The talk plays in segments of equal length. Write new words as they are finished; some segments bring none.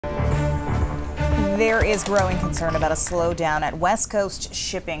There is growing concern about a slowdown at West Coast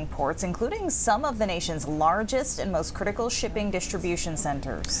shipping ports, including some of the nation's largest and most critical shipping distribution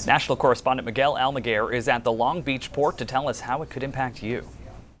centers. National correspondent Miguel Almaguer is at the Long Beach port to tell us how it could impact you.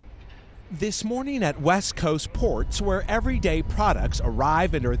 This morning at West Coast ports, where everyday products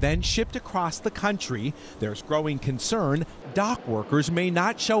arrive and are then shipped across the country, there's growing concern dock workers may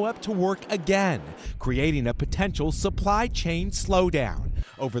not show up to work again, creating a potential supply chain slowdown.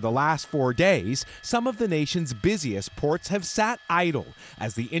 Over the last 4 days, some of the nation's busiest ports have sat idle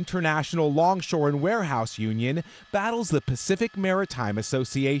as the International Longshore and Warehouse Union battles the Pacific Maritime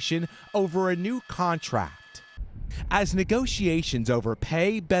Association over a new contract. As negotiations over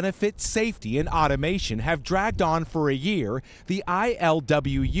pay, benefits, safety, and automation have dragged on for a year, the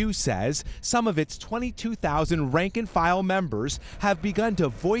ILWU says some of its 22,000 rank-and-file members have begun to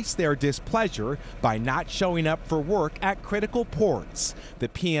voice their displeasure by not showing up for work at critical ports. The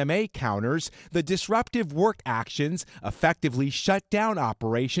PMA counters the disruptive work actions effectively shut down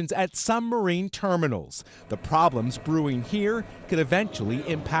operations at some marine terminals. The problems brewing here could eventually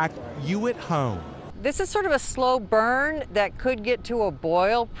impact you at home. This is sort of a slow burn that could get to a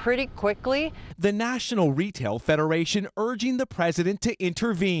boil pretty quickly. The National Retail Federation urging the president to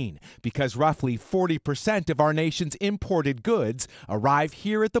intervene because roughly 40% of our nation's imported goods arrive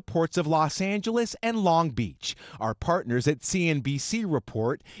here at the ports of Los Angeles and Long Beach. Our partners at CNBC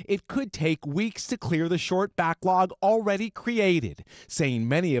report it could take weeks to clear the short backlog already created, saying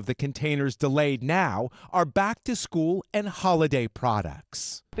many of the containers delayed now are back to school and holiday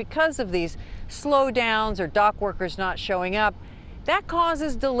products. Because of these slowdowns or dock workers not showing up, that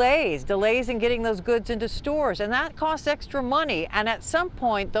causes delays in getting those goods into stores, and that costs extra money, and at some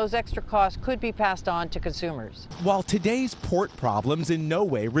point those extra costs could be passed on to consumers. While today's port problems in no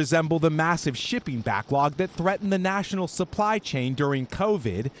way resemble the massive shipping backlog that threatened the national supply chain during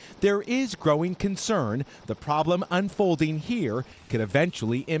COVID, there is growing concern the problem unfolding here could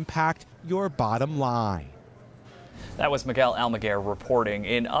eventually impact your bottom line. That was Miguel Almaguer reporting.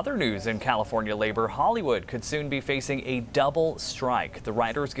 In other news in California labor, Hollywood could soon be facing a double strike. The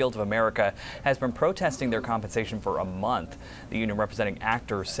Writers Guild of America has been protesting their compensation for a month. The union representing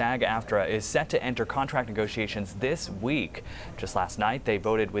actors SAG-AFTRA is set to enter contract negotiations this week. Just last night, they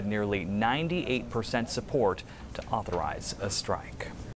voted with nearly 98% support to authorize a strike.